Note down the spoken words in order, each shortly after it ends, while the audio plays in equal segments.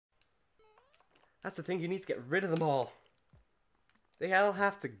That's the thing, you need to get rid of them all. They all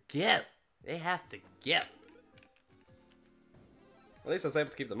have to go. They have to go. At least I was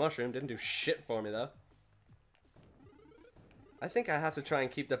able to keep the mushroom. Didn't do shit for me, though. I think I have to try and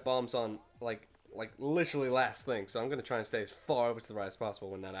keep the bombs on, like literally last thing. So I'm going to try and stay as far over to the right as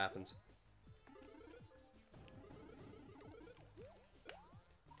possible when that happens.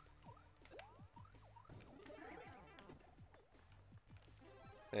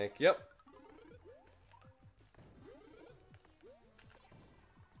 Yep.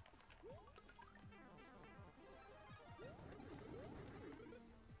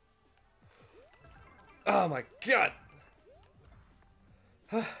 Oh my god!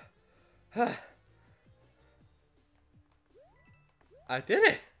 I did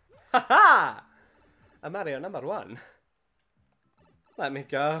it! Haha! A Mario number 1. Let me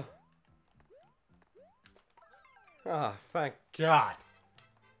go. Oh, thank God.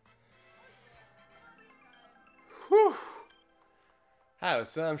 Whew. That was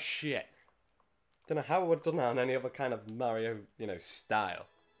some shit. Don't know how I would have done that on any other kind of Mario, you know, style.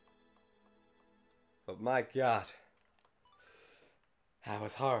 But my God. That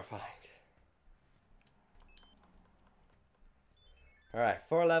was horrifying. Alright,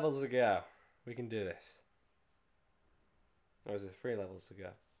 4 levels to go. We can do this. Or is it 3 levels to go?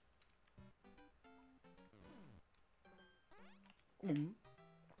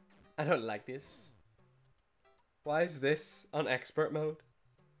 I don't like this. Why is this on expert mode?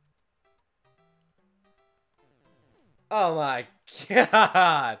 Oh my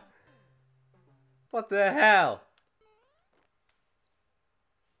God! What the hell?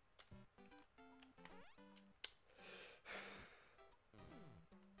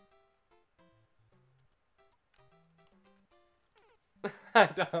 I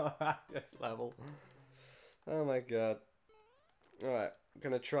don't like this level. Oh my God. Alright, I'm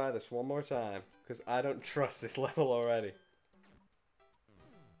gonna try this one more time, because I don't trust this level already.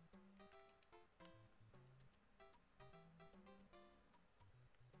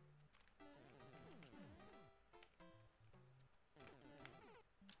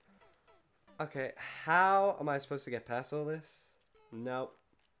 Okay, how am I supposed to get past all this? Nope.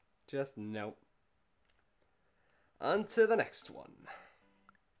 Just nope. On to the next one.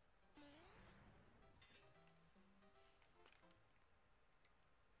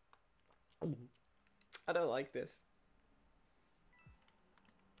 I don't like this.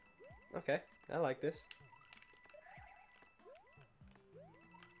 Okay, I like this.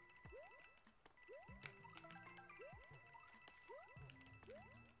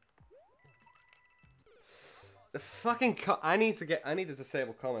 The fucking I need to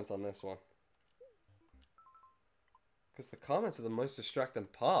disable comments on this one. Because the comments are the most distracting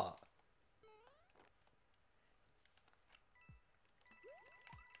part.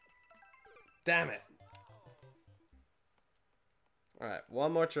 Damn it. Alright,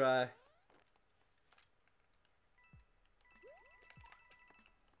 one more try.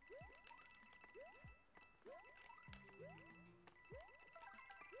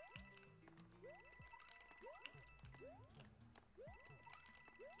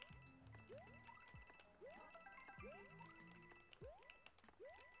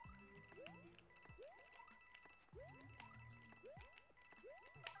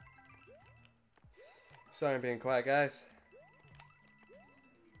 Sorry I'm being quiet, guys.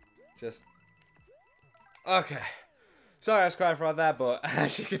 Just... Okay. Sorry I was quiet for that, but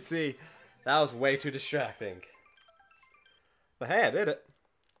as you can see, that was way too distracting. But hey, I did it.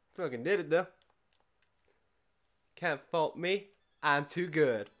 Fucking did it, though. Can't fault me. I'm too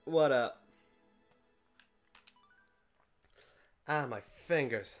good. What up? Ah, my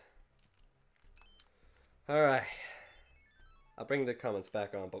fingers. Alright. I'll bring the comments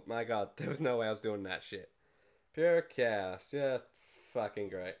back on, but my God, there was no way I was doing that shit. Pure chaos. Just fucking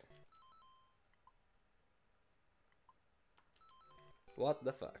great. What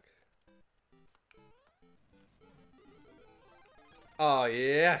the fuck? Oh,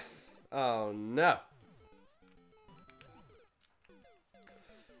 yes! Oh, no!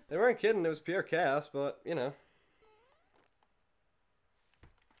 They weren't kidding, it was pure chaos, but, you know.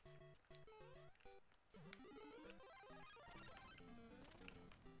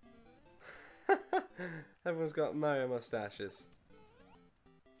 Everyone's got Mario mustaches.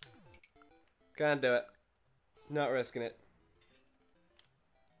 Can't do it. Not risking it.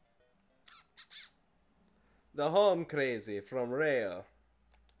 The Home Crazy from Rio.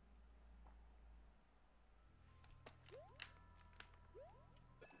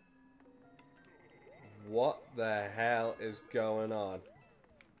 What the hell is going on?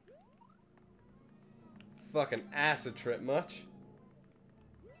 Fucking acid trip much?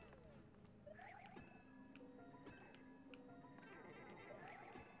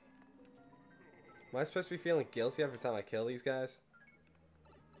 Am I supposed to be feeling guilty every time I kill these guys?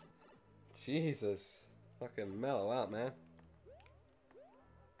 Jesus. Fucking mellow out, man.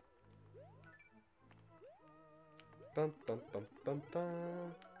 Bum, bum, bum, bum,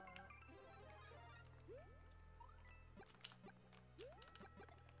 bum.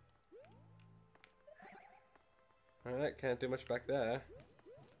 Alright, can't do much back there.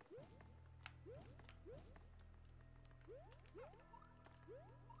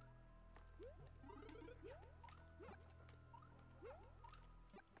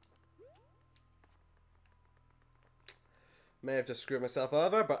 May have just screwed myself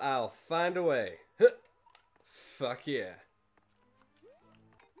over, but I'll find a way. Huh. Fuck yeah.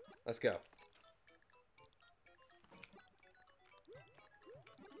 Let's go.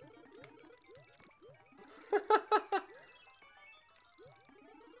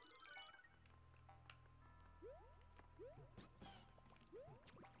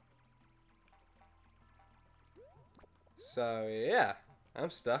 So, yeah. I'm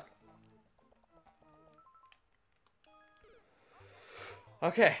stuck.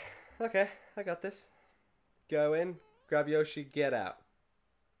 Okay, I got this. Go in, grab Yoshi, get out.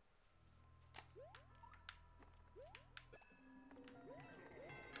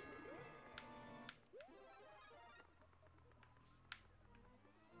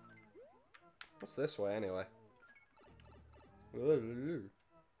 What's this way, anyway?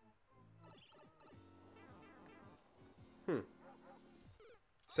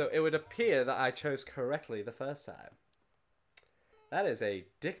 So it would appear that I chose correctly the first time. That is a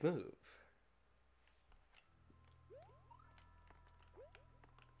dick move.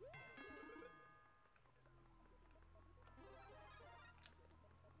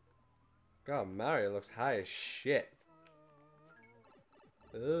 God, Mario looks high as shit.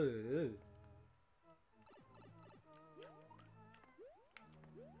 Ugh.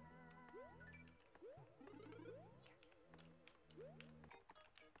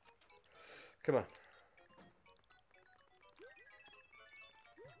 Come on.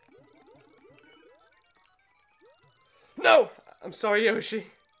 No! I'm sorry, Yoshi.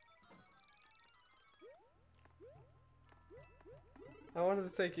 I wanted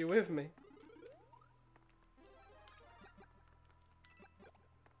to take you with me.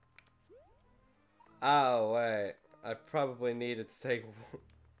 Oh, wait. I probably needed to take...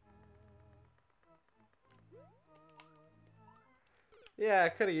 Yeah, I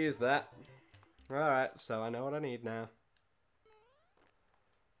could have used that. Alright, so I know what I need now.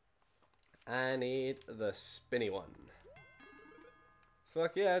 I need the spinny one.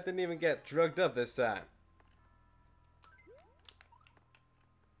 Fuck yeah, I didn't even get drugged up this time.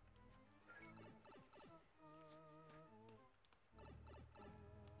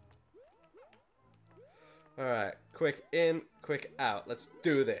 Alright, quick in, quick out. Let's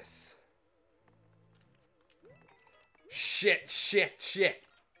do this. Shit, shit, shit.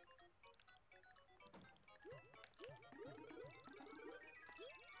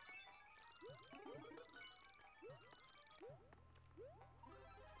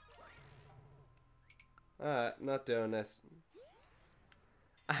 Alright, not doing this.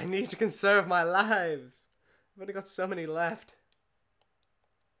 I need to conserve my lives. I've only got so many left.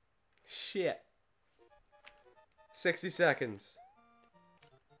 Shit. 60 seconds.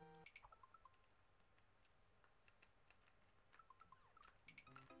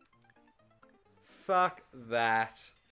 Fuck that.